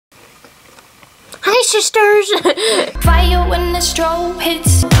sisters! Fire when the strobe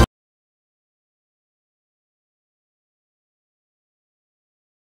hits.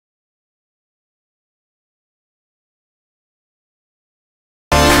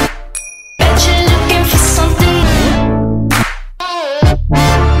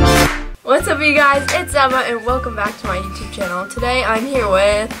 What's up, you guys? It's Emma and welcome back to my YouTube channel. Today I'm here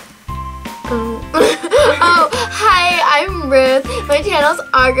with... Oh, hi, I'm Ruth. My channel's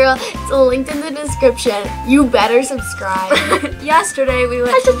Our Girl. It's linked in the description. You better subscribe. Yesterday we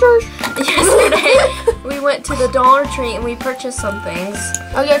went to the Dollar Tree and we purchased some things.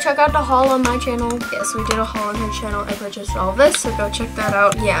 Oh yeah, check out the haul on my channel. Yes, we did a haul on her channel. I purchased all of this, so go check that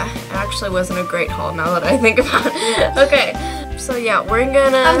out. Yeah, it actually wasn't a great haul now that I think about it. Okay, so yeah,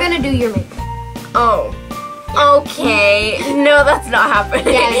 I'm gonna do your makeup. Oh. Okay. No, that's not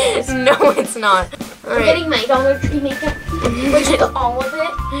happening. Yeah, it is. No, it's not. I'm getting my Dollar Tree makeup, which is all of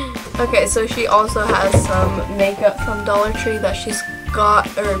it. Okay, so she also has some makeup from Dollar Tree that she's got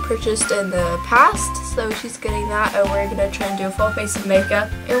or purchased in the past. So she's getting that, and we're gonna try and do a full face of makeup.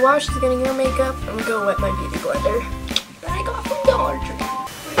 And while she's getting her makeup, I'm gonna wet my beauty blender that I got from Dollar Tree.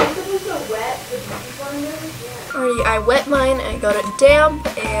 Alrighty, I wet mine, I got it damp,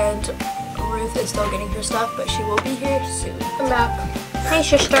 and Ruth is still getting her stuff, but she will be here soon. I'm back. Hey,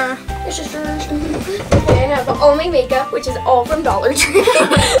 sister. Hey, sisters. Okay, I have all my makeup, which is all from Dollar Tree.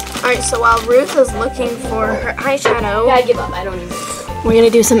 Alright, so while Ruth is looking for her eyeshadow, Yeah, I give up. I don't even. we're gonna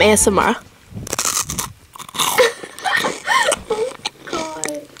do some ASMR. Oh,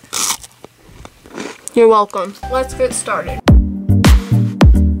 God. You're welcome. Let's get started.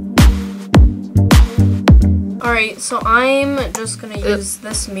 Alright, so I'm just gonna use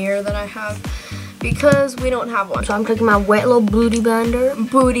this mirror that I have because we don't have one. So I'm taking my wet little booty blender.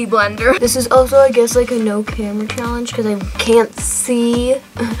 Booty blender. This is also, I guess, like a no camera challenge because I can't see.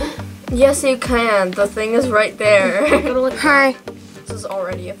 Yes, you can. The thing is right there. Hi. This is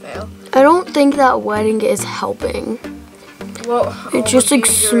already a fail. I don't think that wetting is helping. Well, It's just like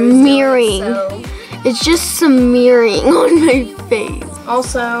smearing. It's just smearing on my face.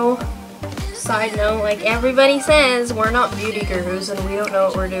 Also, side note, like everybody says, we're not beauty gurus and we don't know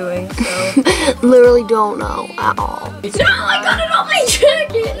what we're doing, so. Literally don't know at all. No, I got it on my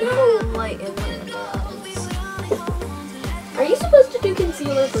jacket! No! Light in it. Are you supposed to do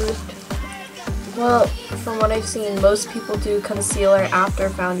concealer first? Well, from what I've seen, most people do concealer after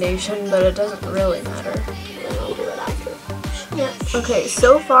foundation, but it doesn't really matter. I'll do it after. Yeah. Okay,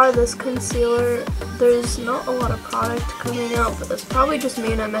 so far this concealer, there's not a lot of product coming out, but that's probably just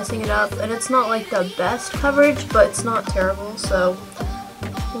me and I'm messing it up. And it's not like the best coverage, but it's not terrible, so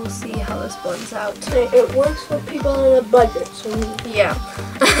we'll see how this blends out. It works for people on a budget, so yeah.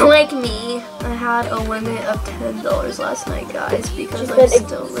 Like me, I had a limit of $10 last night, guys, because I'm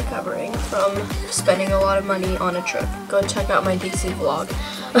still recovering from spending a lot of money on a trip. Go check out my DC vlog.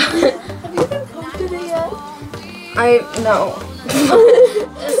 Have you even posted it yet? No.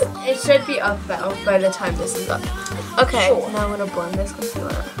 It should be up though by the time this is up. Okay, Sure. now I'm gonna blend this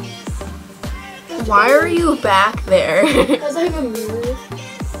concealer. Why are you back there? Because I have a mirror.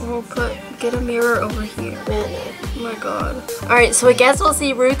 We'll get a mirror over here. Oh my god. Alright, so I guess we'll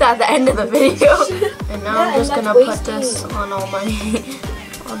see Ruth at the end of the video. And now I'm just gonna put this on all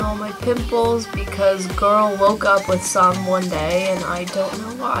my pimples because girl woke up with some one day and I don't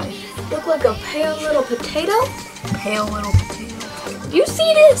know why. Look like a pale little potato. Pale little potato. You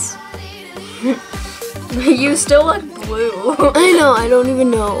see this? You still look blue. I know, I don't even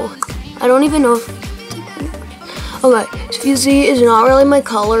know. I don't even know if... Okay, so you see, it's not really my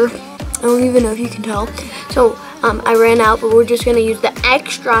color. I don't even know if you can tell. So, I ran out, but we're just gonna use the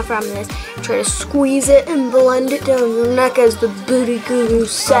extra from this. Try to squeeze it and blend it down your neck as the booty guru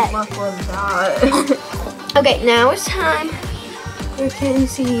said. Good luck with that. Okay, now it's time for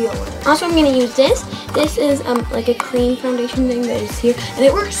concealer. Also, I'm gonna use this. This is like a cream foundation thing that is here, and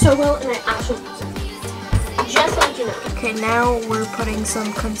it works so well, and I actually use it. Just so you know. Okay, now we're putting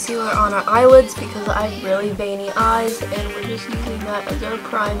some concealer on our eyelids because I have really veiny eyes, and we're just using that as our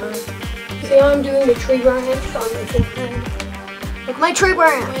primer. See how I'm doing the tree brand on the forehead? Like my tree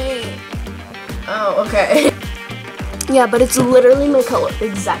brand. Wait. Oh, okay. Yeah, but it's literally my color,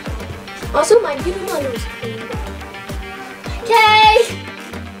 exactly. Also, my beauty blender is clean. Okay.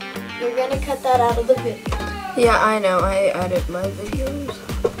 We're gonna cut that out of the video. Yeah, I know. I edit my videos.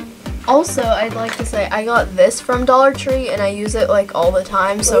 Also, I'd like to say I got this from Dollar Tree and I use it like all the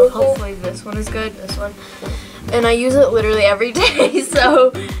time, so hopefully this one is good, this one. And I use it literally every day,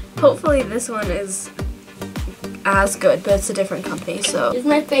 so hopefully this one is as good, but it's a different company, so. Use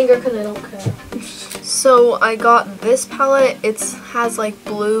my finger because I don't care. So I got this palette. It has like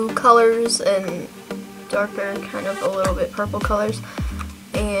blue colors and darker, kind of a little bit purple colors,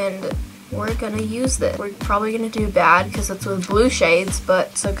 and we're gonna use this. We're probably gonna do bad because it's with blue shades, but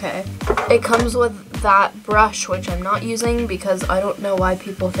it's okay. It comes with that brush, which I'm not using because I don't know why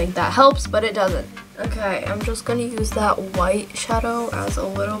people think that helps, but it doesn't. Okay, I'm just gonna use that white shadow as a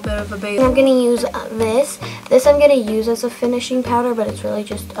little bit of a base. I'm gonna use this. This I'm gonna use as a finishing powder, but it's really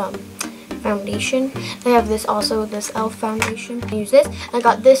just foundation. I have this also, this e.l.f. foundation. Use this. I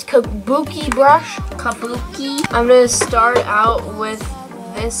got this kabuki brush. Kabuki. I'm gonna start out with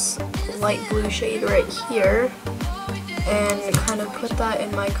this light blue shade right here and kind of put that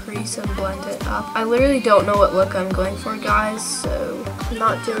in my crease and blend it up. I literally don't know what look I'm going for, guys, so I'm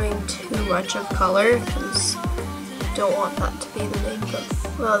not doing too much of color because I don't want that to be the main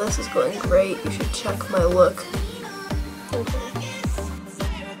look. Wow, this is going great. You should check my look. Okay.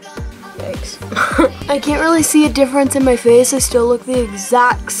 Yikes. I can't really see a difference in my face. I still look the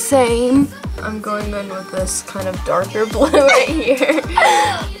exact same. I'm going in with this kind of darker blue right here.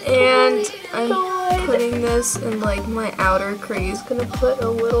 And I'm putting this in like my outer crease. Gonna put a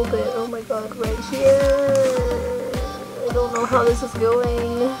little bit, oh my god, right here. I don't know how this is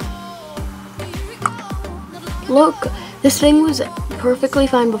going. Look, this thing was perfectly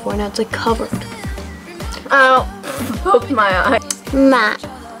fine before. Now it's like covered. Ow, poked my eye. Matte.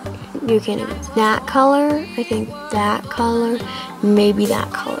 You can use that color, I think that color, maybe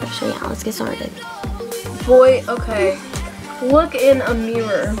that color. So yeah, let's get started. Boy, okay. Look in a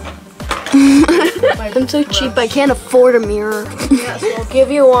mirror. I'm so cheap, I can't afford a mirror. Yes, I'll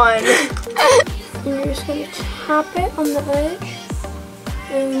give you one. And you're just gonna tap it on the edge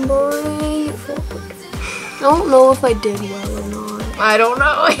and bring it forward. I don't know if I did well or not. I don't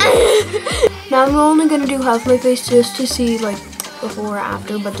know. Now I'm only gonna do half my face just to see like before or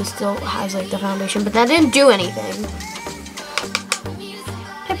after, but this still has like the foundation, but that didn't do anything.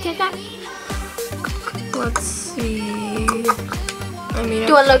 Let's see. I mean,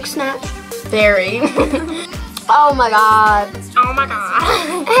 Do I look snatched? very. Oh my god. Oh my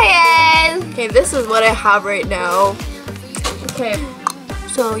god. Hey guys. Okay, this is what I have right now. Okay.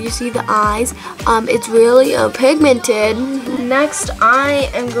 So you see the eyes. It's really pigmented. Next, I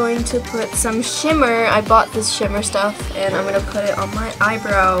am going to put some shimmer. I bought this shimmer stuff, and I'm gonna put it on my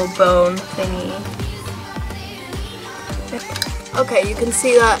eyebrow bone thingy. Okay, you can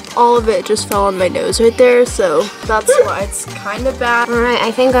see that all of it just fell on my nose right there, so that's why it's kind of bad. Alright,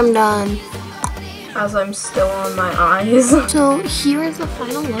 I think I'm done. As I'm still on my eyes. So here is the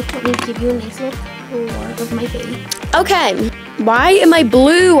final look. Let me give you a nice look of my face. Okay, why am I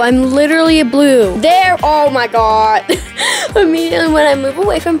blue? I'm literally a blue. There, oh my god. Immediately when I move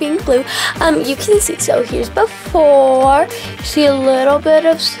away from being blue, you can see, so here's before. You see a little bit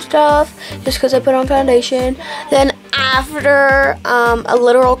of stuff just because I put on foundation. Then after, a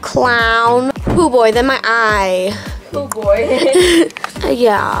literal clown. Oh boy, then my eye. Oh boy.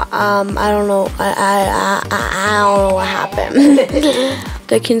 Yeah, I don't know. I don't know what happened.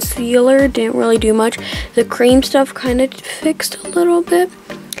 The concealer didn't really do much. The cream stuff kind of fixed a little bit,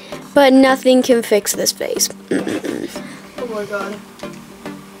 but nothing can fix this face. Oh my god.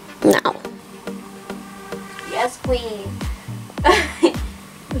 No. Yes, queen.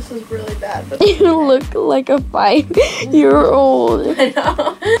 This is really bad. But You look like a 5-year-old. I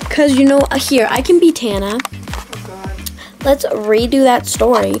know. Cause you know, here I can be Tana. Oh god. Let's redo that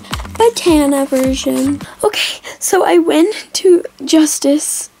story. The Tana version. Okay, so I went to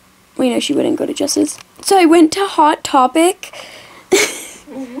Justice. Wait, no, she wouldn't go to Justice. So I went to Hot Topic.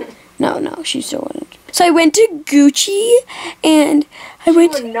 No, she still wouldn't. So I went to Gucci, and I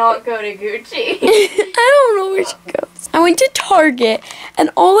went She would not go to Gucci. I don't know where she goes. I went to Target, and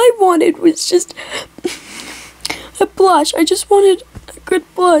all I wanted was just a blush. I just wanted a good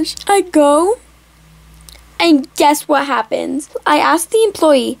blush. I go, and guess what happens? I asked the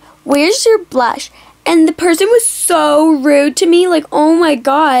employee, "Where's your blush?" And the person was so rude to me, like, oh my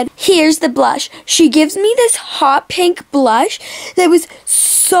god, here's the blush. She gives me this hot pink blush that was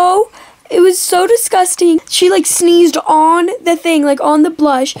it was so disgusting. She like sneezed on the thing, like on the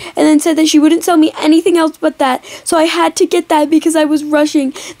blush, and then said that she wouldn't sell me anything else but that. So I had to get that because I was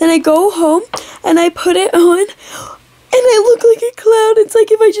rushing. Then I go home and I put it on, and I look like a clown. It's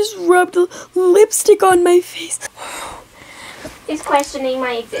like if I just rubbed lipstick on my face. He's questioning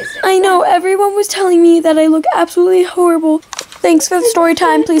my existence. I know, everyone was telling me that I look absolutely horrible. Thanks for the story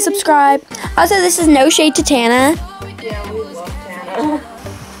time. Please subscribe. Also, this is no shade to Tana. Yeah, we love Tana.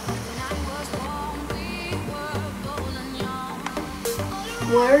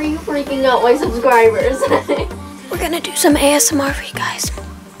 Why are you freaking out my subscribers? We're gonna do some ASMR for you guys.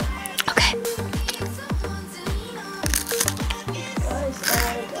 Okay.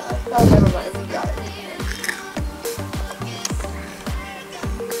 Oh, never mind, we got it.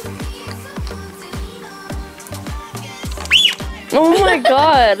 Oh my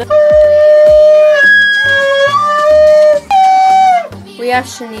god. We have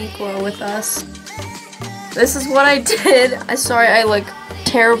Shaniqua with us. This is what I did. I'm sorry I look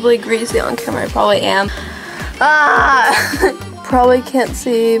terribly greasy on camera. I probably am. Probably can't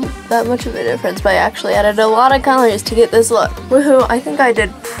see that much of a difference, but I actually added a lot of colors to get this look. Woohoo, I think I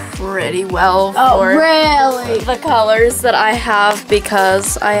did pretty well for really? the colors that I have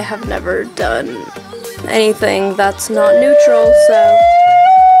because I have never done anything that's not neutral, so.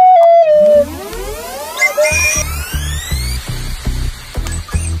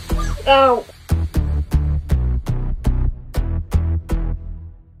 Ow.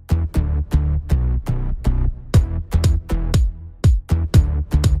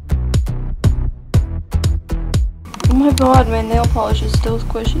 Oh my god, my nail polish is still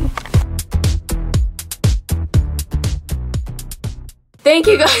squishy. Thank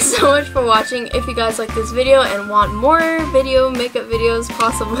you guys so much for watching. If you guys like this video and want more makeup videos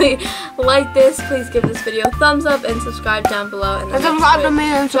possibly like this, please give this video a thumbs up and subscribe down below.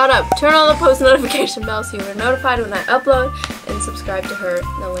 And shut up. Turn on the post notification bell so you are notified when I upload, and subscribe to her.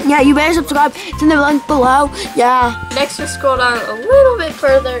 No link. Yeah, you better subscribe. It's in the link below. Yeah. Next, just scroll down a little bit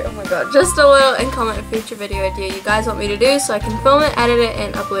further. Oh my god, just a little, and comment a future video idea you guys want me to do so I can film it, edit it,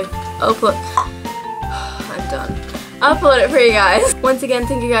 and upload. I'm done. Upload it for you guys. Once again,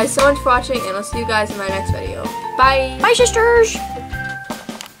 thank you guys so much for watching, and I'll see you guys in my next video. Bye. Bye, sisters.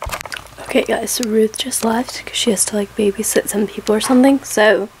 Okay, guys, so Ruth just left because she has to like babysit some people or something.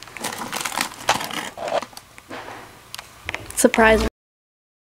 So, surprise.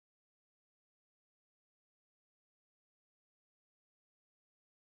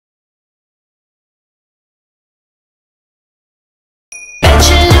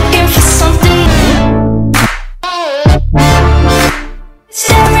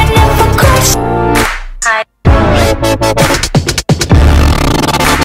 Staring up a crash.